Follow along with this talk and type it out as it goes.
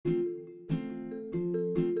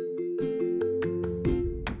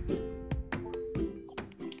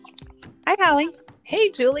Holly. Hey,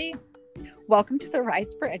 Julie. Welcome to the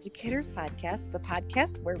Rise for Educators podcast, the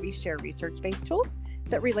podcast where we share research-based tools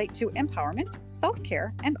that relate to empowerment,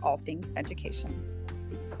 self-care, and all things education.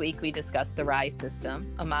 This week, we discuss the RISE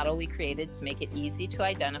system, a model we created to make it easy to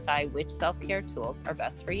identify which self-care tools are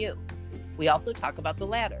best for you. We also talk about the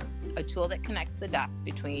ladder, a tool that connects the dots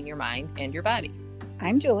between your mind and your body.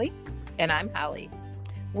 I'm Julie. And I'm Holly.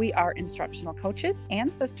 We are instructional coaches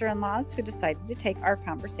and sister-in-laws who decided to take our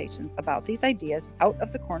conversations about these ideas out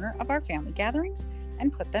of the corner of our family gatherings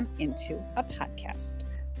and put them into a podcast.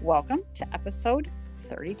 Welcome to episode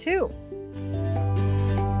 32.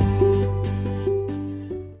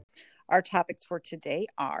 Our topics for today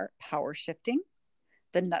are power shifting,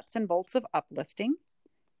 the nuts and bolts of uplifting,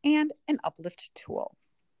 and an uplift tool.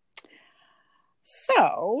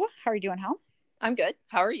 So, how are you doing, Hal? I'm good.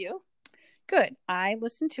 How are you? Good. I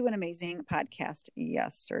listened to an amazing podcast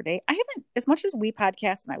yesterday. I haven't, as much as we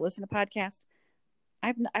podcast and I listen to podcasts,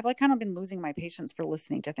 I've like kind of been losing my patience for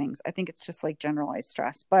listening to things. I think it's just like generalized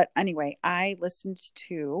stress. But anyway, I listened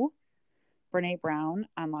to Brene Brown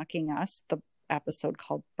Unlocking Us, the episode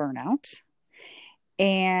called Burnout.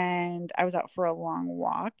 And I was out for a long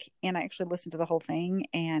walk and I actually listened to the whole thing.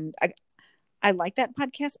 And I like that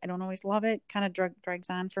podcast. I don't always love it. Kind of drags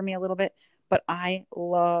on for me a little bit. But I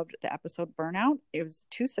loved the episode Burnout. It was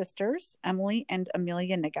two sisters, Emily and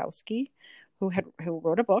Amelia Nagoski, who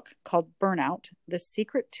wrote a book called Burnout: The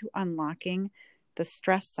Secret to Unlocking the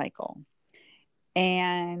Stress Cycle.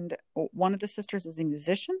 And one of the sisters is a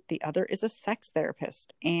musician. The other is a sex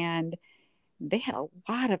therapist. And they had a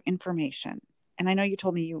lot of information. And I know you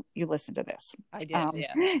told me you listened to this. I did,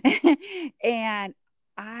 yeah. And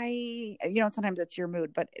sometimes it's your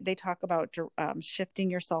mood, but they talk about shifting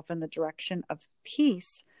yourself in the direction of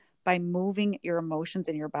peace by moving your emotions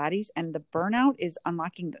in your bodies. And the burnout is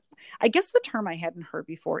unlocking I guess the term I hadn't heard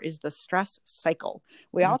before is the stress cycle.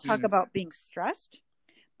 We all talk about being stressed,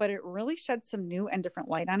 but it really shed some new and different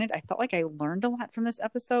light on it. I felt like I learned a lot from this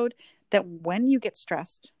episode, that when you get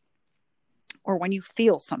stressed or when you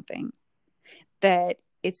feel something, that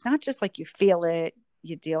it's not just like you feel it,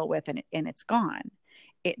 you deal with it, and it's gone.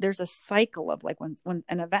 There's a cycle of like when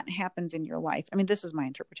an event happens in your life. I mean, this is my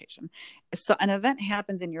interpretation. So an event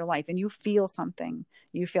happens in your life and you feel something,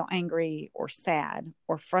 you feel angry or sad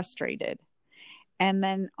or frustrated. And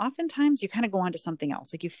then oftentimes you kind of go on to something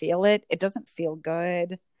else. Like you feel it. It doesn't feel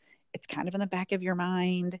good. It's kind of in the back of your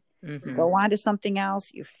mind. Mm-hmm. Go on to something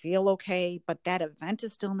else. You feel okay, but that event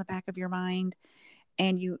is still in the back of your mind.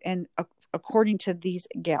 And according to these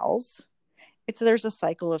gals, there's a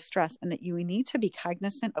cycle of stress, and that you need to be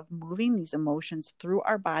cognizant of moving these emotions through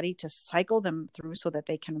our body to cycle them through so that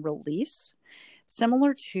they can release.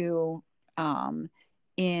 Similar to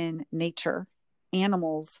in nature,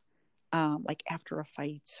 animals, like after a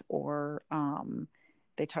fight, or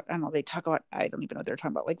they talk about, I don't even know, they're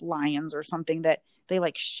talking about like lions or something, that they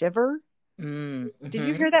like shiver. Mm-hmm. Did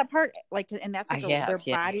you hear that part? Like, and that's like their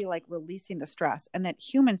body like releasing the stress. And that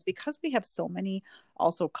humans, because we have so many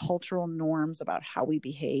also cultural norms about how we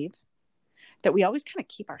behave, that we always kind of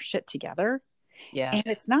keep our shit together. Yeah. And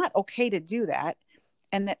it's not okay to do that.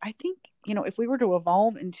 And that I think, if we were to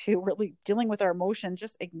evolve into really dealing with our emotions,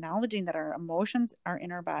 just acknowledging that our emotions are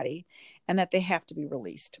in our body and that they have to be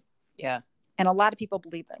released. Yeah. And a lot of people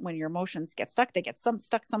believe that when your emotions get stuck, they get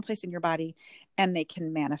stuck someplace in your body and they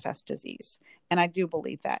can manifest disease. And I do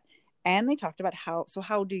believe that. And they talked about how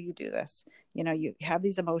do you do this? You have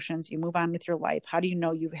these emotions, you move on with your life. How do you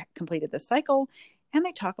know you've completed the cycle? And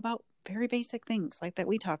they talk about very basic things like that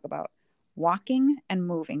we talk about. Walking and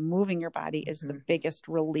moving your body is the biggest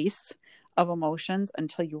release of emotions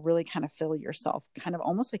until you really kind of feel yourself, kind of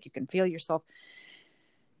almost like you can feel yourself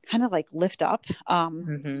kind of like lift up.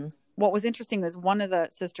 What was interesting was one of the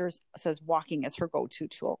sisters says walking is her go-to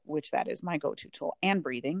tool, which that is my go-to tool, and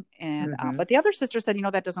breathing. And but the other sister said,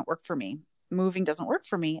 that doesn't work for me. Moving doesn't work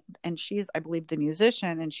for me. And she is, I believe, the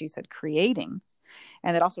musician, and she said creating,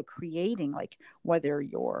 and that also creating, like whether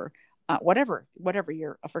you're whatever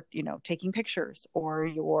you're for, taking pictures, or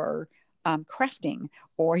you're crafting,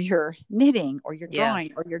 or you're knitting, or you're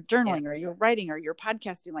drawing, or you're journaling, or you're writing, or you're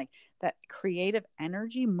podcasting, like that creative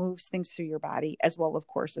energy moves things through your body, as well, of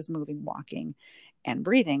course, as moving, walking, and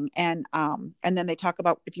breathing. And then they talk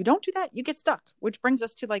about, if you don't do that, you get stuck, which brings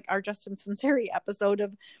us to like our Justin Sunseri episode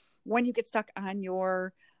of when you get stuck on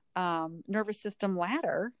your nervous system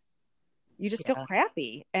ladder, you just feel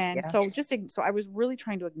crappy. And so I was really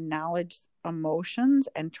trying to acknowledge emotions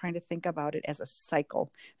and trying to think about it as a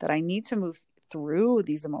cycle, that I need to move through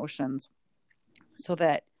these emotions so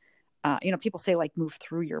that people say like move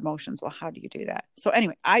through your emotions. Well, how do you do that? So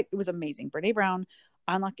anyway, it was amazing. Brene Brown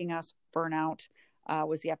Unlocking Us Burnout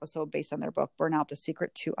was the episode based on their book, Burnout, The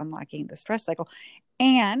Secret to Unlocking the Stress Cycle.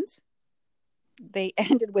 And they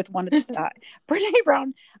ended with one of Brene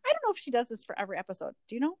Brown. I don't know if she does this for every episode.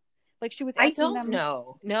 Do you know? Like she was asking I don't them.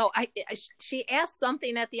 know. No, she asked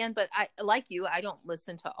something at the end, but I, like you, I don't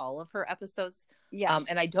listen to all of her episodes. Yeah.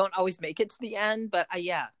 And I don't always make it to the end, but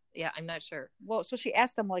yeah, I'm not sure. Well, so she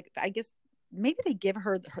asked them, like, I guess maybe they give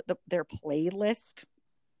her their playlist,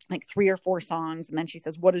 like 3 or 4 songs. And then she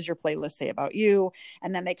says, what does your playlist say about you?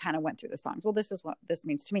 And then they kind of went through the songs. Well, this is what this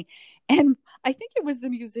means to me. And I think it was the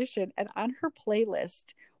musician. And on her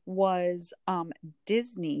playlist was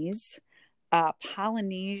Disney's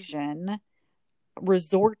Polynesian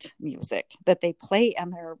resort music that they play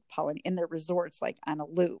in their resorts, like on a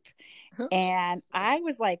loop. And I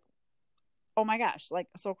was like, oh my gosh. Like,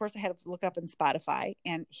 so of course I had to look up in Spotify,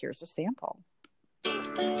 and here's a sample.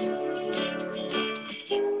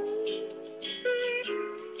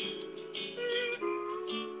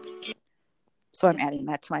 So I'm adding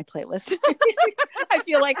that to my playlist. I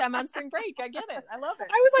feel like I'm on spring break. I get it. I love it.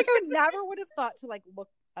 I was like, I never would have thought to like look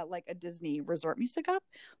at like a Disney resort music up.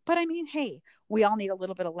 But I mean, hey, we all need a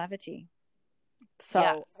little bit of levity. So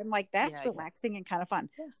yes. I'm like, that's relaxing and kind of fun.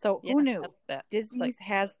 So who knew? Disney's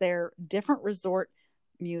has their different resort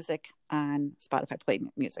music on Spotify Play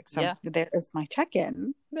Music. So there's my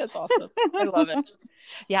check-in. That's awesome. I love it.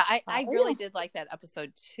 Yeah, I really did like that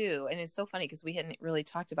episode too. And it's so funny because we hadn't really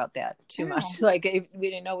talked about that too much. Like we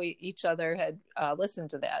didn't know each other had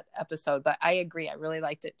listened to that episode, but I agree. I really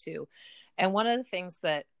liked it too. And one of the things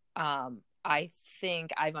that I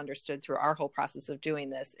think I've understood through our whole process of doing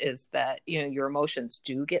this is that, you know, your emotions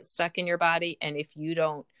do get stuck in your body. And if you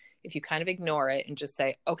kind of ignore it and just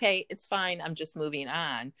say, okay, it's fine, I'm just moving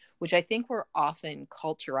on, which I think we're often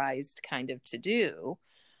culturized kind of to do,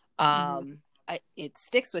 it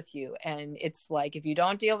sticks with you. And it's like, if you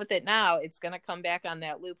don't deal with it now, it's going to come back on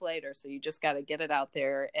that loop later. So you just got to get it out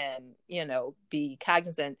there and, you know, be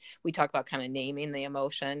cognizant. We talk about kind of naming the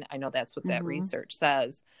emotion. I know that's what that research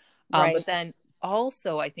says. Right. But then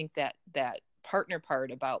also I think that partner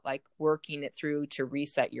part about like working it through to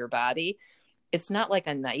reset your body, it's not like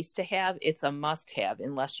a nice to have, it's a must have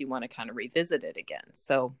unless you want to kind of revisit it again.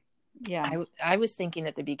 So yeah, I was thinking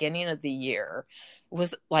at the beginning of the year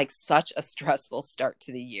was like such a stressful start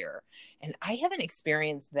to the year. And I haven't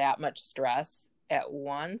experienced that much stress at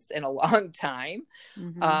once in a long time.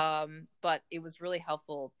 But it was really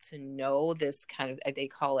helpful to know this kind of, they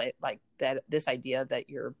call it like that, this idea that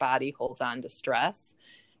your body holds on to stress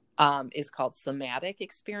is called somatic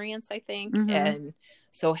experience, I think. And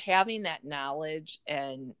so having that knowledge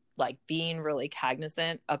and like being really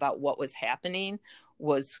cognizant about what was happening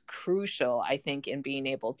was crucial, I think, in being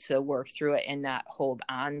able to work through it and not hold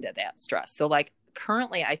on to that stress. So like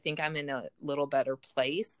currently, I think I'm in a little better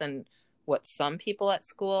place than what some people at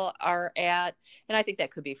school are at. And I think that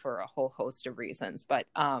could be for a whole host of reasons. But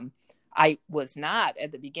I was not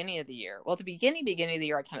at the beginning of the year. Well, at the beginning of the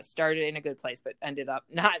year, I kind of started in a good place, but ended up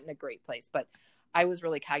not in a great place. But I was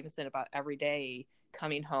really cognizant about every day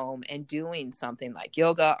coming home and doing something like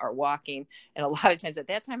yoga or walking. And a lot of times at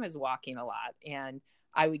that time I was walking a lot, and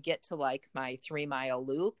I would get to like my 3-mile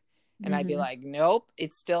loop and I'd be like, nope,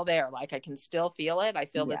 it's still there. Like I can still feel it. I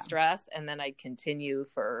feel the stress. And then I'd continue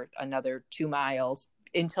for another 2 miles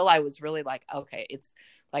until I was really like, okay, it's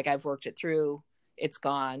like, I've worked it through, it's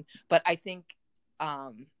gone. But I think,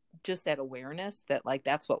 just that awareness that like,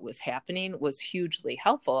 that's what was happening was hugely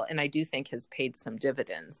helpful. And I do think has paid some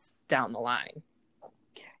dividends down the line.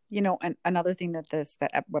 You know, and another thing that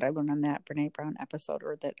what I learned on that Brene Brown episode,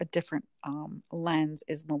 or that a different lens,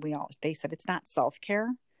 is when they said it's not self-care,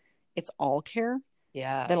 it's all care.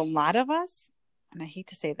 Yeah. That a lot of us, and I hate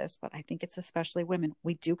to say this, but I think it's especially women,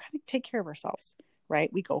 we do kind of take care of ourselves,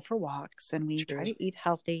 right? We go for walks and we try to eat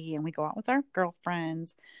healthy and we go out with our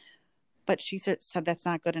girlfriends. But she said that's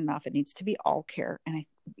not good enough. It needs to be all care. And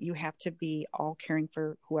you have to be all caring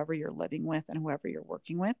for whoever you're living with and whoever you're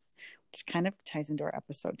working with, which kind of ties into our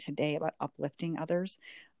episode today about uplifting others.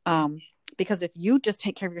 Because if you just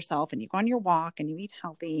take care of yourself and you go on your walk and you eat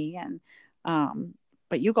healthy and,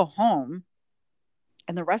 but you go home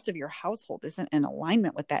and the rest of your household isn't in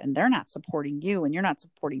alignment with that, and they're not supporting you and you're not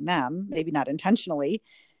supporting them, maybe not intentionally,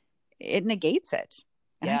 it negates it.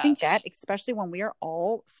 And I think that, especially when we are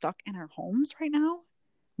all stuck in our homes right now,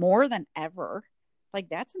 more than ever, like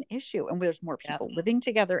that's an issue. And there's more people living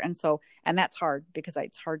together. And that's hard because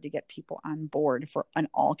it's hard to get people on board for an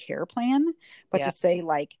all care plan. But to say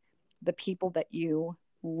like the people that you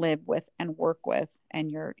live with and work with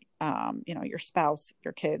and your, your spouse,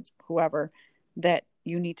 your kids, whoever, that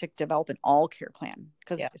you need to develop an all care plan,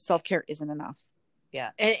 because self-care isn't enough.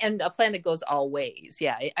 Yeah. And a plan that goes all ways.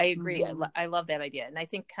 Yeah, I agree. Mm-hmm. I love that idea. And I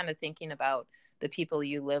think kind of thinking about the people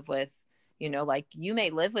you live with, like you may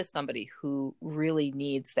live with somebody who really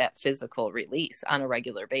needs that physical release on a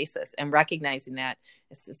regular basis, and recognizing that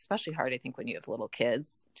it's especially hard, I think, when you have little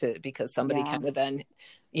kids because somebody kind of then,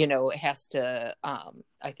 has to,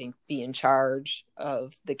 I think, be in charge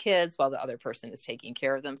of the kids while the other person is taking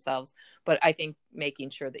care of themselves. But I think making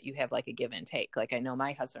sure that you have like a give and take. Like I know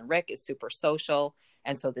my husband, Rick, is super social.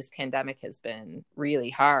 And so this pandemic has been really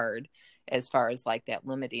hard as far as like that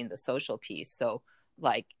limiting the social piece. So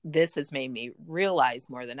like this has made me realize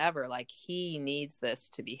more than ever, like he needs this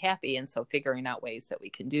to be happy. And so figuring out ways that we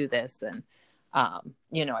can do this. And, I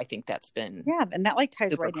think that's been and that like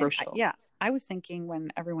ties right crucial. in. I was thinking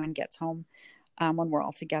when everyone gets home, when we're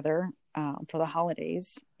all together for the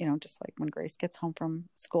holidays, just like when Grace gets home from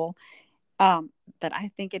school, that I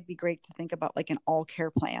think it'd be great to think about like an all care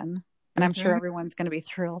plan. And I'm sure everyone's going to be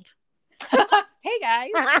thrilled. Hey guys.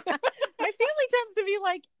 My family tends to be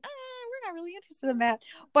like, we're not really interested in that.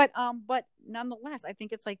 But nonetheless, I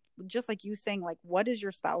think it's like, just like you saying, like, what does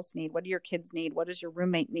your spouse need? What do your kids need? What does your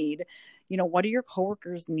roommate need? What do your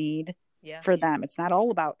coworkers need for them? It's not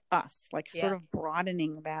all about us, like sort of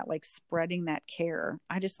broadening that, like spreading that care.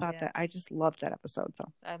 I just thought that I just loved that episode.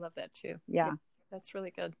 So I love that too. Yeah. That's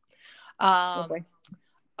really good. Okay.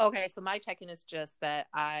 Okay, so my check-in is just that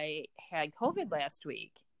I had COVID last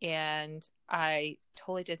week, and I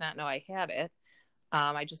totally did not know I had it.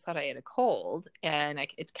 I just thought I had a cold, and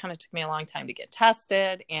it kind of took me a long time to get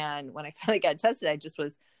tested. And when I finally got tested, I just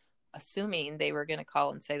was assuming they were going to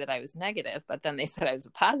call and say that I was negative, but then they said I was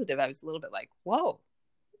positive. I was a little bit like, whoa.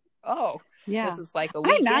 Oh, yeah. This is like a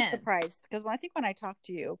weekend. I'm not surprised because when I talked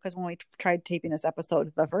to you, because when we tried taping this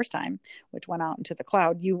episode the first time, which went out into the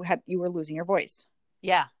cloud, you were losing your voice.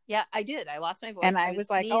 Yeah, I did. I lost my voice. And I was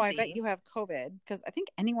like, sneezy. Oh, I bet you have COVID. Because I think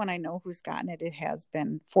anyone I know who's gotten it, it has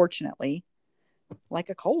been, fortunately, like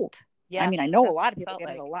a cold. Yeah. I mean, I know a lot of people get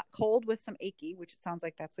it a lot cold with some achy, which it sounds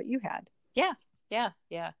like that's what you had. Yeah.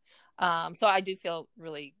 So I do feel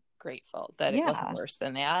really grateful that it wasn't worse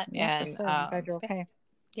than that. Yeah, and I'm glad you're okay.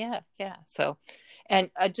 Yeah. So, and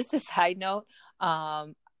just a side note,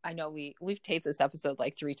 I know we've taped this episode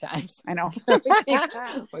like 3 times. I know.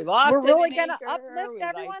 We lost. We're really gonna uplift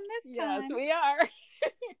everyone this time. Yes, we are.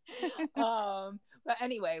 But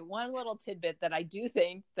anyway, one little tidbit that I do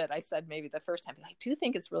think that I said maybe the first time, but I do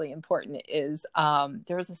think it's really important is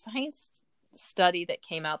there was a science study that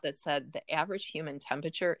came out that said the average human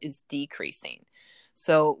temperature is decreasing.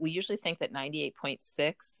 So we usually think that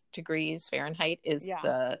 98.6 degrees Fahrenheit is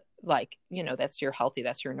the, like, that's your healthy,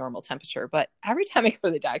 that's your normal temperature. But every time I go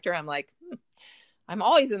to the doctor, I'm like, I'm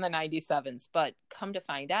always in the 97s. But come to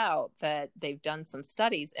find out that they've done some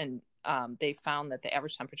studies, and they found that the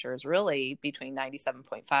average temperature is really between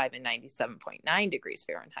 97.5 and 97.9 degrees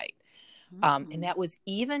Fahrenheit. And that was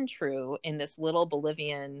even true in this little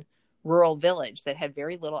Bolivian rural village that had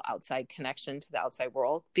very little outside connection to the outside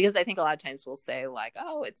world. Because I think a lot of times we'll say like,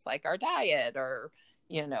 oh, it's like our diet, or,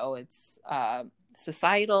 it's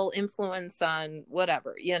societal influence on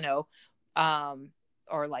whatever,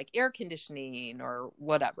 or like air conditioning or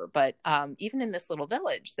whatever. But even in this little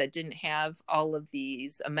village that didn't have all of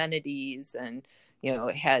these amenities and,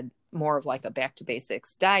 it had more of like a back to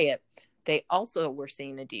basics diet, they also were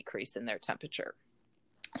seeing a decrease in their temperature.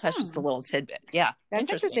 That's just a little tidbit. Yeah. That's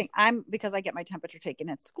interesting. Because I get my temperature taken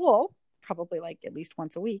at school, probably like at least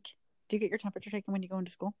once a week. Do you get your temperature taken when you go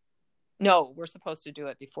into school? No, we're supposed to do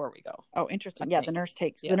it before we go. Oh, interesting. Yeah. The nurse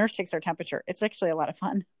takes our temperature. It's actually a lot of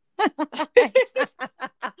fun. I'm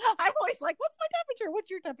always like, what's my temperature? What's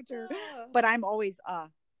your temperature? But I'm always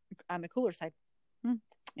on the cooler side.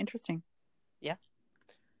 Interesting. Yeah.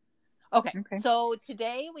 Okay. So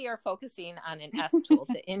today we are focusing on an S tool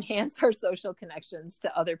to enhance our social connections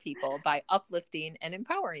to other people by uplifting and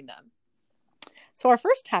empowering them. So our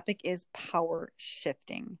first topic is power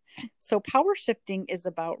shifting. So power shifting is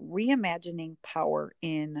about reimagining power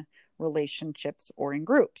in relationships or in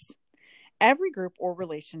groups. Every group or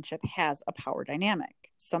relationship has a power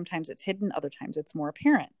dynamic. Sometimes it's hidden, other times it's more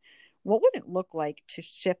apparent. What would it look like to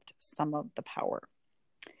shift some of the power?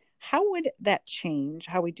 How would that change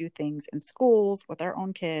how we do things in schools, with our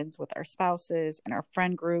own kids, with our spouses, in our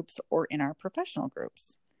friend groups, or in our professional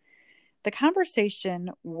groups? The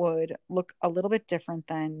conversation would look a little bit different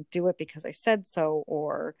than do it because I said so,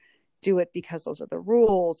 or do it because those are the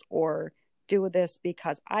rules, or do this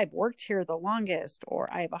because I've worked here the longest,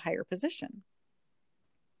 or I have a higher position.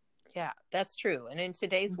 Yeah, that's true. And in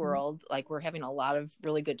today's world, like we're having a lot of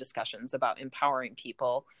really good discussions about empowering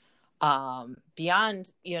people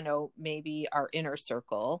beyond, maybe our inner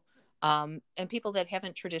circle. and people that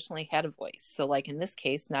haven't traditionally had a voice. So like in this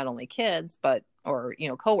case, not only kids, or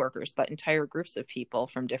coworkers, but entire groups of people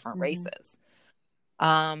from different races.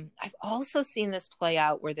 I've also seen this play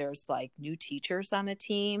out where there's like new teachers on a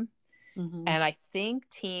team. And I think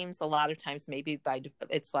teams, a lot of times, maybe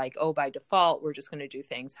it's like, oh, by default, we're just going to do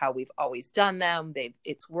things how we've always done them.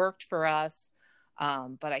 It's worked for us.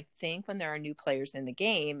 But I think when there are new players in the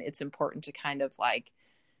game, it's important to kind of like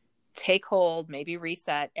take hold, maybe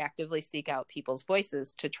reset, actively seek out people's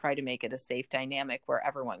voices to try to make it a safe dynamic where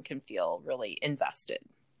everyone can feel really invested.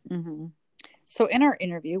 So in our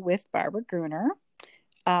interview with Barbara Gruner,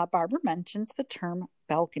 Barbara mentions the term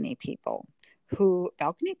balcony people.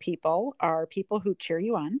 Balcony people are people who cheer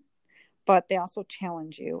you on, but they also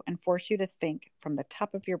challenge you and force you to think from the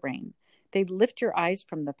top of your brain. They lift your eyes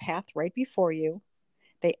from the path right before you.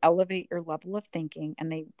 They elevate your level of thinking, and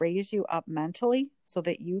they raise you up mentally so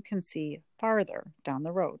that you can see farther down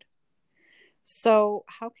the road. So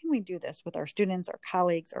how can we do this with our students, our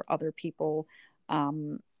colleagues, or other people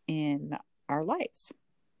in our lives?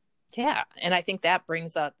 Yeah. And I think that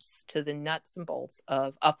brings us to the nuts and bolts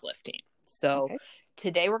of uplifting. So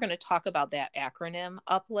today we're going to talk about that acronym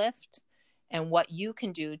UPLIFT and what you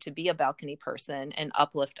can do to be a balcony person and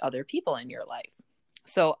uplift other people in your life.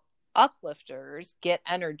 So uplifters get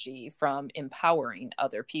energy from empowering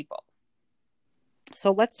other people.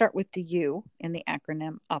 So let's start with the U in the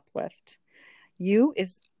acronym UPLIFT. U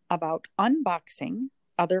is about unboxing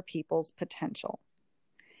other people's potential.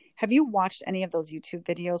 Have you watched any of those YouTube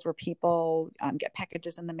videos where people get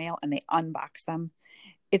packages in the mail and they unbox them?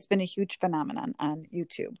 It's been a huge phenomenon on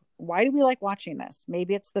YouTube. Why do we like watching this?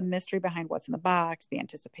 Maybe it's the mystery behind what's in the box, the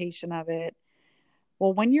anticipation of it.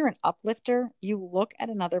 Well, when you're an uplifter, you look at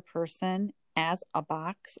another person as a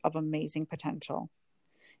box of amazing potential.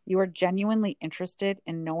 You are genuinely interested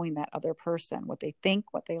in knowing that other person, what they think,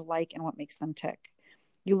 what they like, and what makes them tick.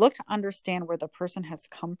 You look to understand where the person has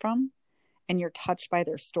come from, and you're touched by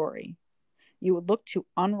their story. You would look to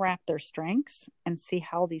unwrap their strengths and see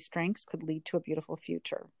how these strengths could lead to a beautiful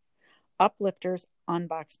future. Uplifters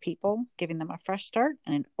unbox people, giving them a fresh start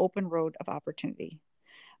and an open road of opportunity.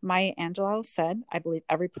 Maya Angelou said, "I believe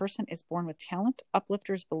every person is born with talent.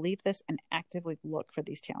 Uplifters believe this and actively look for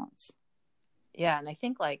these talents." Yeah. And I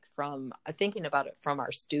think like from thinking about it from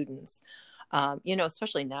our students,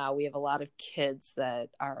 especially now we have a lot of kids that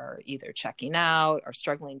are either checking out or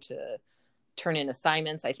struggling to turn in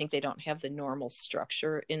assignments. I think they don't have the normal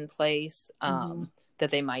structure in place that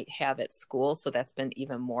they might have at school. So that's been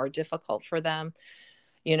even more difficult for them.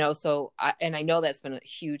 I know that's been a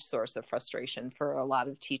huge source of frustration for a lot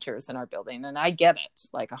of teachers in our building. And I get it,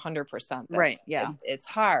 like 100%. Right. Yeah. It's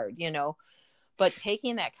hard, but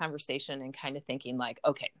taking that conversation and kind of thinking like,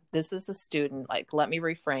 okay, this is a student, like, let me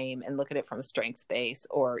reframe and look at it from a strengths base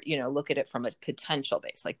or, look at it from a potential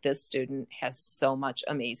base. Like this student has so much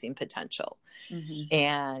amazing potential.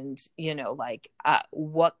 And,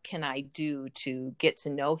 what can I do to get to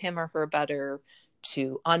know him or her better,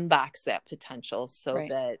 to unbox that potential so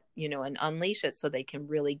that, and unleash it so they can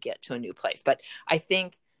really get to a new place. But I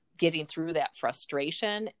think getting through that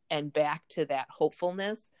frustration and back to that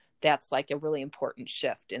hopefulness, that's like a really important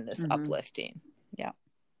shift in this uplifting. Yeah.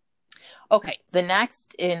 Okay. The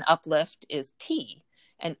next in uplift is P,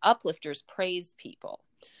 and uplifters praise people.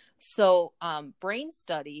 So brain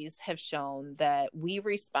studies have shown that we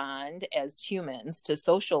respond as humans to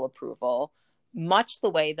social approval much the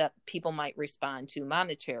way that people might respond to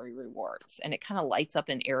monetary rewards. And it kind of lights up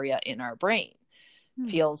an area in our brain.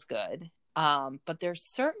 Feels good. But there's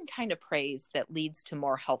certain kind of praise that leads to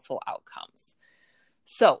more helpful outcomes.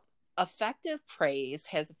 So effective praise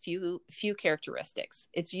has a few characteristics.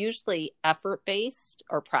 It's usually effort-based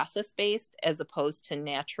or process-based as opposed to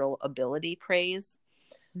natural ability praise.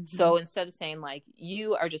 So instead of saying like,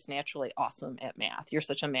 you are just naturally awesome at math, you're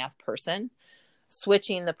such a math person,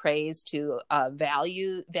 switching the praise to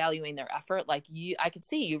valuing their effort. Like I could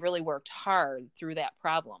see you really worked hard through that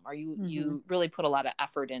problem, or you really put a lot of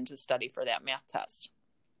effort in to study for that math test.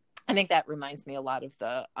 I think that reminds me a lot of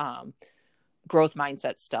the growth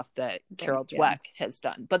mindset stuff that Carol Dweck has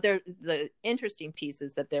done. But the interesting piece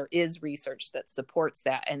is that there is research that supports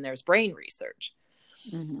that, and there's brain research.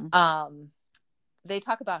 They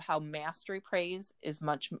talk about how mastery praise is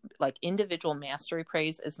individual mastery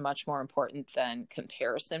praise is much more important than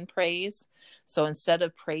comparison praise. So instead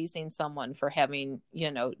of praising someone for having,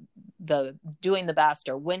 doing the best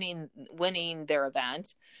or winning their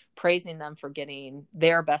event, praising them for getting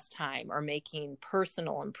their best time or making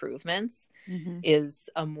personal improvements is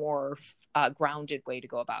a more grounded way to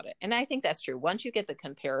go about it. And I think that's true. Once you get the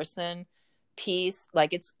comparison piece,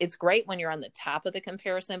 like it's great when you're on the top of the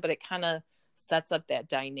comparison, but it kind of sets up that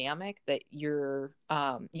dynamic that you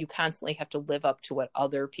constantly have to live up to what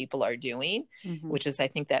other people are doing, Mm-hmm. which is, I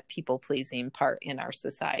think, that people pleasing part in our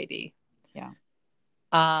society. Yeah.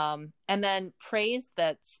 And then praise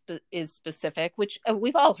that is specific, which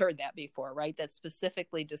we've all heard that before, right? That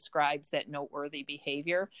specifically describes that noteworthy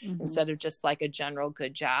behavior, Mm-hmm. instead of just like a general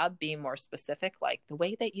good job, being more specific, like the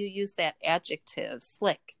way that you use that adjective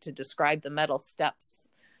slick to describe the metal steps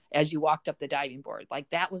as you walked up the diving board. Like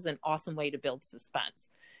that was an awesome way to build suspense.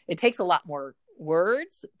 It takes a lot more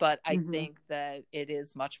words, but I Mm-hmm. think that it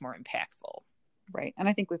is much more impactful. Right. And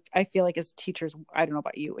I feel like as teachers, I don't know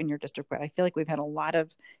about you in your district, but I feel like we've had a lot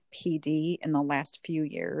of PD in the last few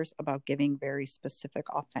years about giving very specific,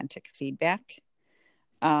 authentic feedback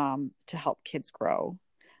to help kids grow.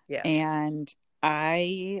 Yeah. And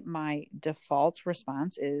my default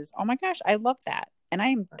response is, oh my gosh, I love that.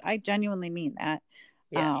 And I genuinely mean that.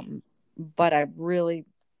 Yeah. But I really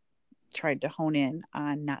tried to hone in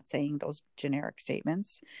on not saying those generic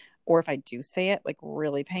statements, or if I do say it, like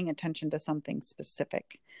really paying attention to something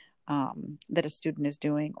specific that a student is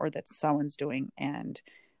doing or that someone's doing. And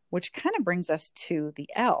which kind of brings us to the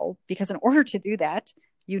L, because in order to do that,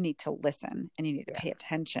 you need to listen and you need to pay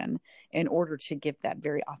attention in order to give that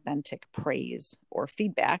very authentic praise or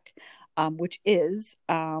feedback, which is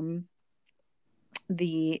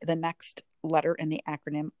the next letter in the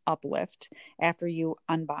acronym UPLIFT. After you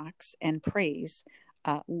unbox and praise,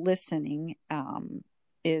 listening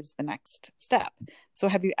is the next step. So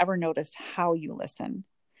have you ever noticed how you listen?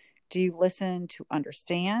 Do you listen to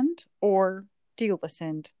understand, or do you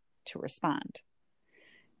listen to respond?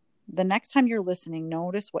 The next time you're listening,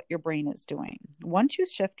 notice what your brain is doing. Once you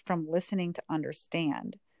shift from listening to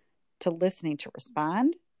understand to listening to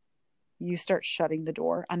respond, you start shutting the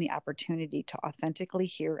door on the opportunity to authentically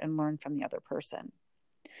hear and learn from the other person.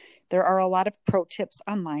 There are a lot of pro tips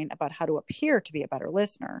online about how to appear to be a better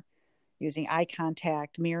listener, using eye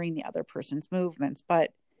contact, mirroring the other person's movements.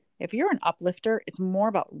 But if you're an uplifter, it's more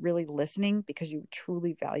about really listening because you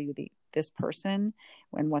truly value this person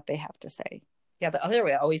and what they have to say. Yeah, the other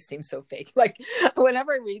way always seems so fake. Like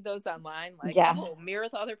whenever I read those online, like, oh, mirror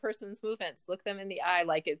the other person's movements, look them in the eye.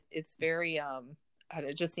 Like it's very,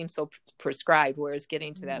 it just seems so prescribed. Whereas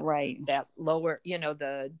getting to that lower,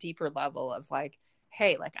 the deeper level of like,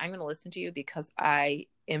 hey, like I'm going to listen to you because I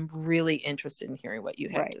am really interested in hearing what you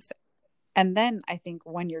have to say. And then I think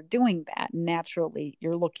when you're doing that, naturally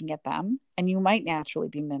you're looking at them and you might naturally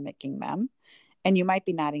be mimicking them and you might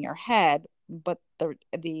be nodding your head, but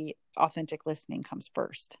the authentic listening comes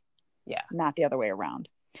first. Yeah. Not the other way around.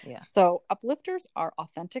 Yeah. So uplifters are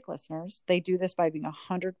authentic listeners. They do this by being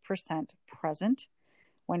 100% present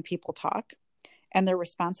when people talk. And their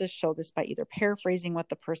responses show this by either paraphrasing what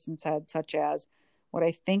the person said, such as, what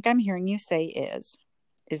I think I'm hearing you say is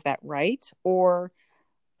that right? Or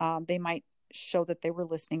they might show that they were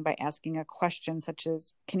listening by asking a question such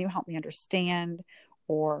as, can you help me understand?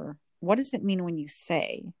 Or what does it mean when you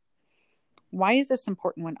say? Why is this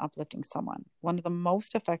important when uplifting someone? One of the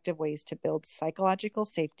most effective ways to build psychological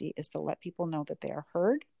safety is to let people know that they are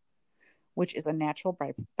heard, which is a natural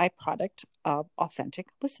byproduct of authentic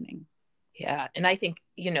listening. Yeah. And I think,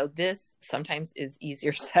 this sometimes is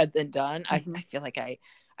easier said than done. Mm-hmm. I feel like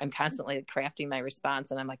I'm constantly crafting my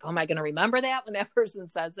response and I'm like, oh, am I going to remember that when that person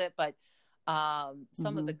says it? But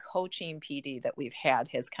some of the coaching PD that we've had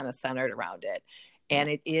has kind of centered around it. And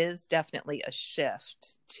it is definitely a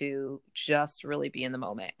shift to just really be in the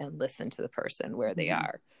moment and listen to the person where they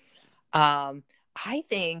are. I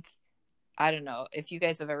think, I don't know if you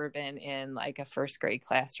guys have ever been in like a first grade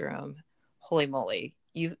classroom, holy moly,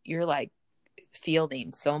 you're like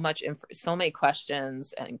fielding so many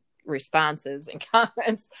questions and responses and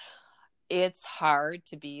comments. It's hard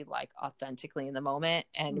to be like authentically in the moment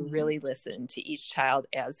and really listen to each child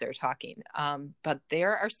as they're talking. But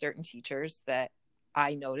there are certain teachers that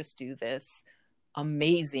I notice do this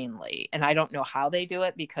amazingly. And I don't know how they do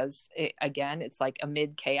it because it's like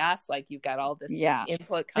amid chaos. Like you've got all this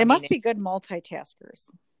input coming. They must be good multitaskers.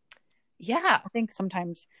 Yeah. I think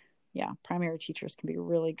sometimes, primary teachers can be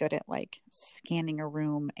really good at like scanning a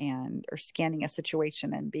room or scanning a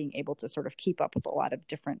situation and being able to sort of keep up with a lot of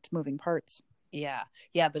different moving parts. Yeah.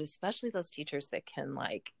 Yeah. But especially those teachers that can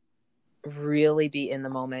like really be in the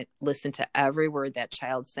moment, listen to every word that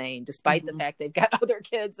child's saying, despite the fact they've got other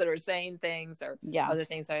kids that are saying things or other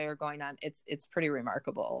things that are going on. It's pretty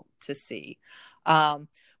remarkable to see.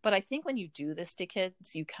 But I think when you do this to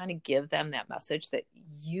kids, you kind of give them that message that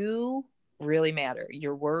you really matter.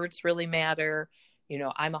 Your words really matter.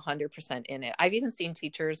 I'm 100% in it. I've even seen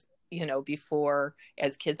teachers before,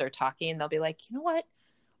 as kids are talking, they'll be like, you know what?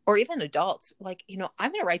 Or even adults, like, I'm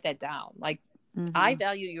going to write that down. Like, I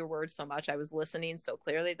value your words so much. I was listening so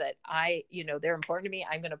clearly that they're important to me.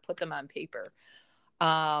 I'm going to put them on paper.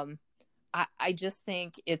 I just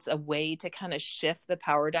think it's a way to kind of shift the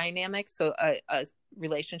power dynamic. So a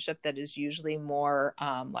relationship that is usually more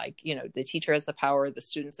the teacher has the power, the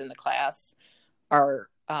students in the class are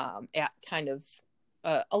at kind of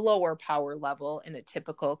a lower power level in a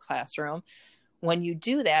typical classroom. When you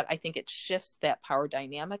do that, I think it shifts that power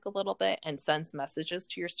dynamic a little bit and sends messages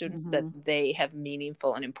to your students that they have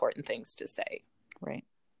meaningful and important things to say. Right.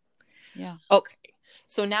 Yeah. Okay.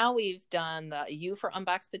 So now we've done the U for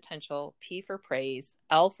unbox potential, P for praise,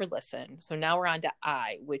 L for listen. So now we're on to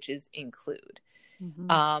I, which is include.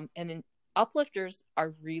 And then uplifters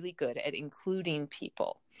are really good at including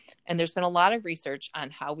people. And there's been a lot of research on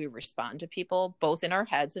how we respond to people, both in our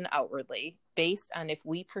heads and outwardly, based on if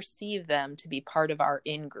we perceive them to be part of our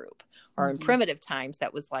in-group, or in primitive times,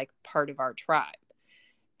 that was like part of our tribe.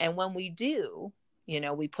 And when we do,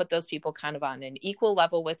 we put those people kind of on an equal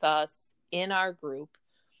level with us in our group,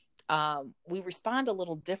 we respond a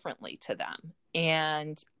little differently to them.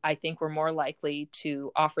 And I think we're more likely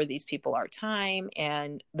to offer these people our time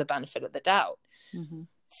and the benefit of the doubt.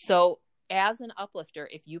 So as an uplifter,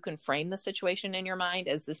 if you can frame the situation in your mind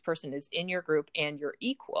as this person is in your group and you're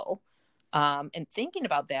equal, and thinking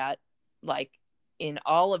about that, like in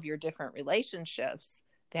all of your different relationships,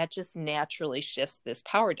 that just naturally shifts this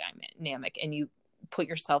power dynamic, and you put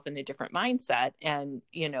yourself in a different mindset, and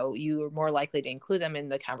you are more likely to include them in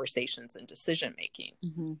the conversations and decision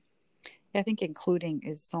making. I think including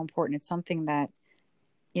is so important. It's something that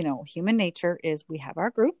human nature is, we have our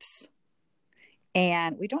groups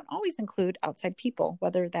and we don't always include outside people,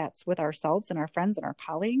 whether that's with ourselves and our friends and our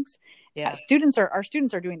colleagues. Our students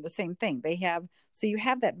are doing the same thing. So you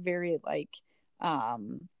have that very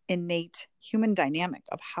innate human dynamic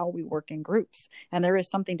of how we work in groups. And there is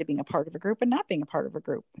something to being a part of a group and not being a part of a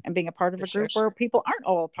group, and being a part of a group where people aren't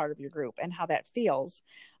all part of your group, and how that feels.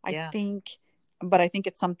 I think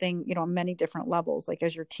it's something, on many different levels, like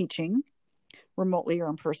as you're teaching remotely or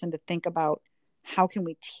in person, to think about how can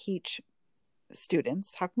we teach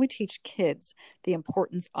students, how can we teach kids the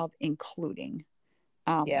importance of including,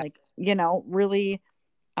 really,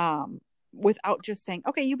 without just saying,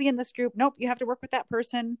 okay, you be in this group. Nope, you have to work with that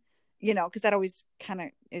person, because that always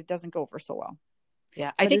it doesn't go over so well.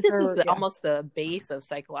 Yeah. I think this is almost the base of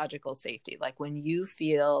psychological safety. Like when you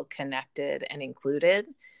feel connected and included,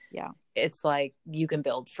 it's like you can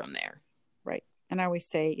build from there. Right. And I always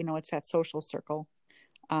say, it's that social circle.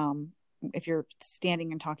 If you're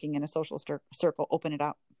standing and talking in a social circle, open it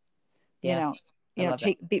up. Be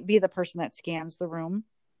the person that scans the room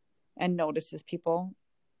and notices people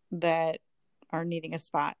that are needing a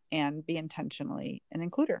spot, and be intentionally an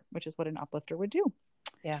includer, which is what an uplifter would do.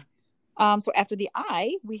 Yeah. So after the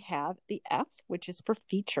I, we have the F, which is for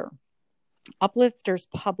feature. Uplifters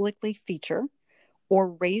publicly feature or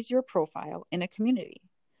raise your profile in a community.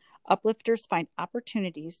 Uplifters find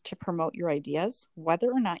opportunities to promote your ideas,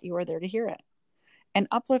 whether or not you are there to hear it. An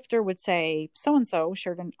uplifter would say, so-and-so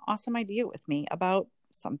shared an awesome idea with me about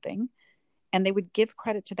something, and they would give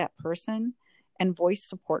credit to that person and voice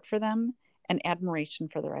support for them and admiration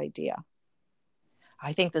for their idea.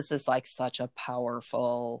 I think this is like such a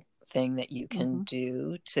powerful thing that you can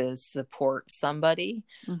do to support somebody.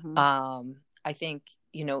 I think,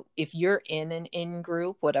 if you're in an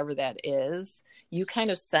in-group, whatever that is, you kind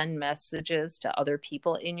of send messages to other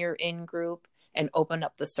people in your in-group and open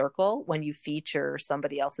up the circle when you feature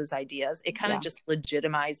somebody else's ideas. It kind of just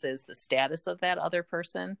legitimizes the status of that other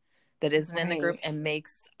person that isn't in the group, and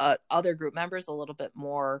makes other group members a little bit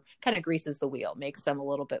more, kind of greases the wheel, makes them a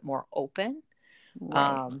little bit more open.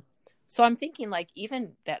 So I'm thinking, like,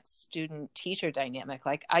 even that student teacher dynamic,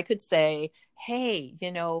 like I could say, hey,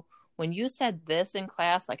 when you said this in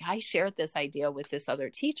class, like I shared this idea with this other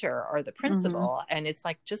teacher or the principal, and it's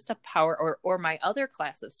like just a power, or my other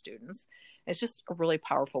class of students. It's just a really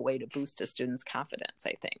powerful way to boost a student's confidence,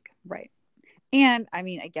 I think. Right. And I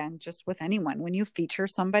mean, again, just with anyone, when you feature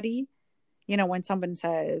somebody, when someone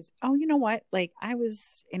says, oh, you know what, like I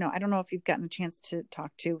was, I don't know if you've gotten a chance to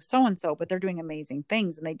talk to so-and-so, but they're doing amazing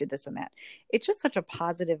things and they did this and that. It's just such a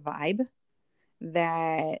positive vibe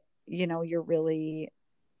that, you're really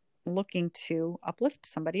looking to uplift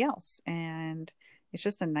somebody else. And it's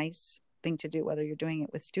just a nice thing to do, whether you're doing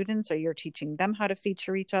it with students or you're teaching them how to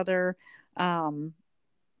feature each other.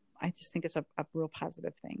 I just think it's a real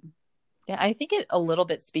positive thing. Yeah, I think it a little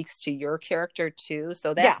bit speaks to your character too.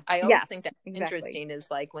 So that's, I always think that's interesting, is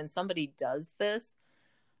like when somebody does this,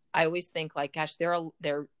 I always think like, gosh, they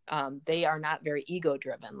are not very ego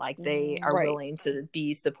driven. Like they are Right. willing to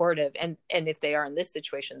be supportive. And if they are in this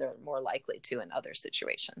situation, they're more likely to in other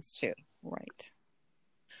situations too. Right.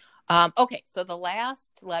 Okay. So the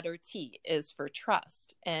last letter T is for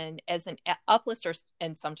trust. And as an uplifter,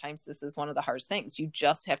 and sometimes this is one of the hardest things, you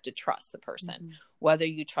just have to trust the person, whether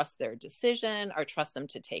you trust their decision or trust them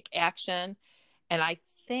to take action. And I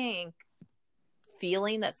think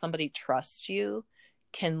feeling that somebody trusts you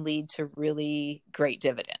can lead to really great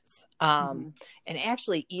dividends. And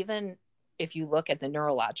actually, even if you look at the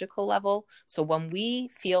neurological level, so when we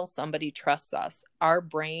feel somebody trusts us, our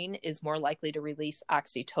brain is more likely to release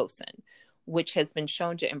oxytocin, which has been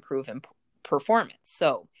shown to improve performance.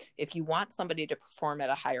 So if you want somebody to perform at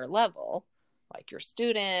a higher level, like your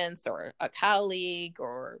students or a colleague,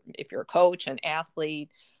 or if you're a coach, an athlete,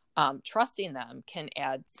 trusting them can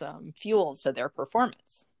add some fuel to their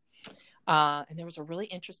performance. And there was a really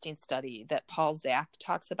interesting study that Paul Zak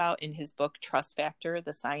talks about in his book, Trust Factor,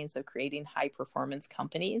 The Science of Creating High Performance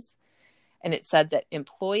Companies. And it said that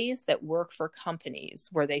employees that work for companies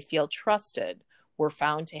where they feel trusted were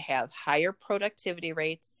found to have higher productivity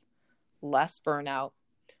rates, less burnout,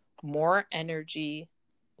 more energy,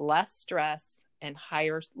 less stress, and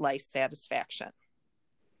higher life satisfaction,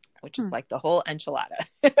 which is like the whole enchilada.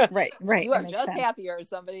 Right. You are just happier as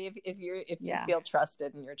somebody if you feel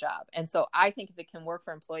trusted in your job. And so I think if it can work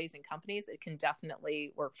for employees and companies, it can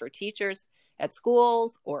definitely work for teachers at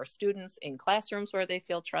schools or students in classrooms where they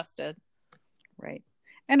feel trusted. Right.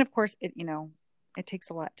 And of course, it takes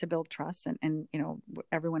a lot to build trust, and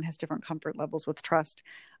everyone has different comfort levels with trust.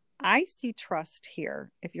 I see trust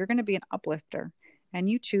here. If you're going to be an uplifter and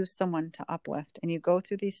you choose someone to uplift and you go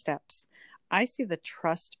through these steps, I see the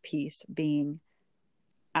trust piece being,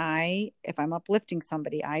 if I'm uplifting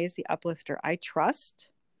somebody, I as the uplifter, I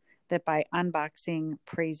trust that by unboxing,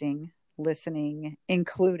 praising, listening,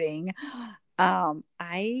 including,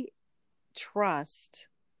 I trust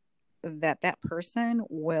that person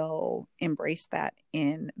will embrace that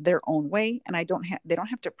in their own way. And they don't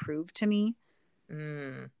have to prove to me.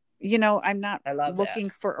 I'm not looking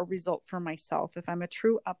for a result for myself. If I'm a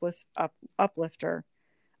true uplifter,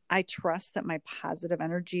 I trust that my positive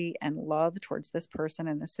energy and love towards this person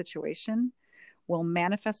in this situation will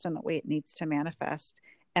manifest in the way it needs to manifest.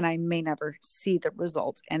 And I may never see the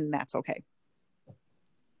results, and that's okay.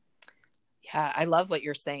 Yeah, I love what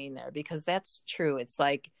you're saying there, because that's true. It's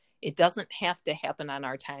like, it doesn't have to happen on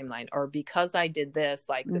our timeline, or because I did this,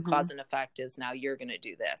 like the cause and effect is now you're going to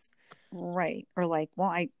do this. Right. Or like, well,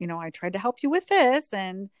 I tried to help you with this,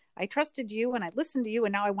 and I trusted you and I listened to you,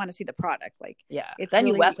 and now I want to see the product. Like, it's then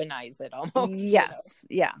really, you weaponize it almost. Yes.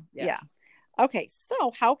 Yeah. Okay.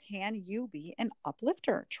 So how can you be an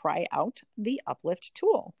uplifter? Try out the Uplift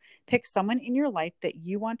tool. Pick someone in your life that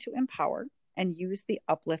you want to empower and use the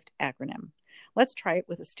Uplift acronym. Let's try it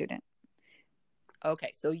with a student.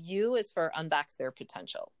 Okay. So U is for unbox their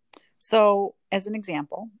potential. So as an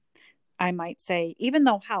example, I might say, even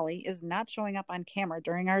though Holly is not showing up on camera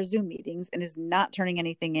during our Zoom meetings and is not turning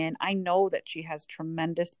anything in, I know that she has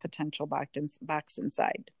tremendous potential boxed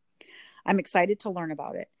inside. I'm excited to learn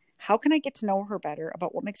about it. How can I get to know her better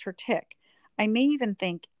about what makes her tick? I may even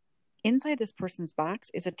think inside this person's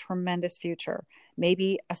box is a tremendous future.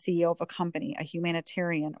 Maybe a CEO of a company, a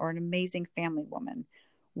humanitarian, or an amazing family woman.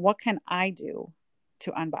 What can I do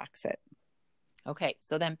to unbox it? Okay.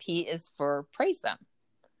 So then P is for praise them.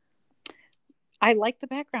 I like the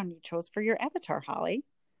background you chose for your avatar, Holly.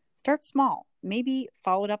 Start small. Maybe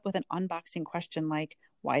follow it up with an unboxing question like,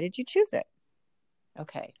 why did you choose it?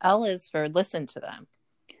 Okay. L is for listen to them.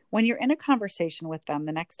 When you're in a conversation with them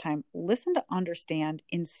the next time, listen to understand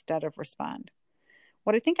instead of respond.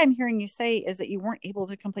 What I think I'm hearing you say is that you weren't able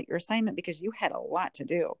to complete your assignment because you had a lot to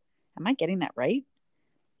do. Am I getting that right?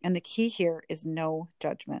 And the key here is no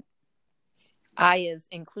judgment. I is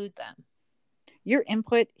include them. Your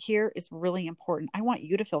input here is really important. I want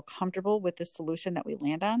you to feel comfortable with the solution that we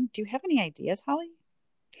land on. Do you have any ideas, Holly?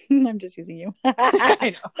 I'm just using you. I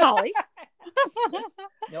know. Holly.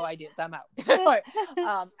 No ideas. I'm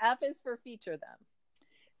out. F is for feature them.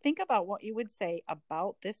 Think about what you would say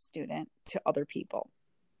about this student to other people.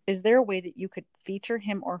 Is there a way that you could feature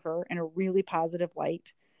him or her in a really positive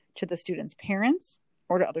light to the student's parents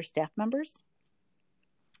or to other staff members?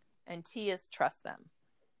 And T is trust them.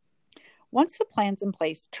 Once the plan's in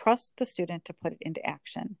place, trust the student to put it into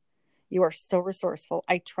action. You are so resourceful.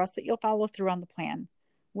 I trust that you'll follow through on the plan.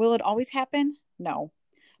 Will it always happen? No.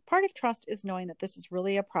 Part of trust is knowing that this is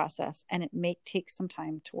really a process and it may take some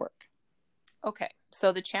time to work. Okay.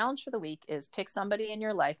 So the challenge for the week is pick somebody in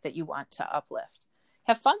your life that you want to uplift.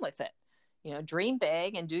 Have fun with it. Dream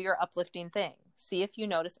big and do your uplifting thing. See if you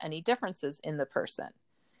notice any differences in the person.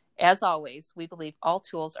 As always, we believe all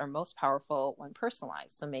tools are most powerful when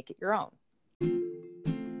personalized, so make it your own.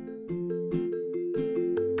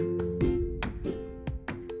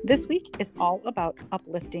 This week is all about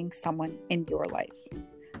uplifting someone in your life.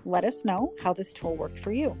 Let us know how this tool worked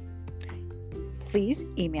for you. Please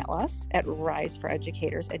email us at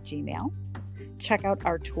riseforeducators@gmail.com. Check out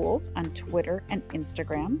our tools on Twitter and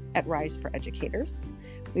Instagram at Rise for Educators.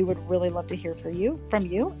 We would really love to hear from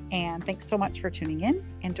you. And thanks so much for tuning in,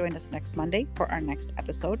 and join us next Monday for our next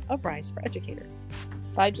episode of Rise for Educators.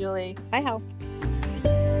 Bye, Julie. Bye, Hal.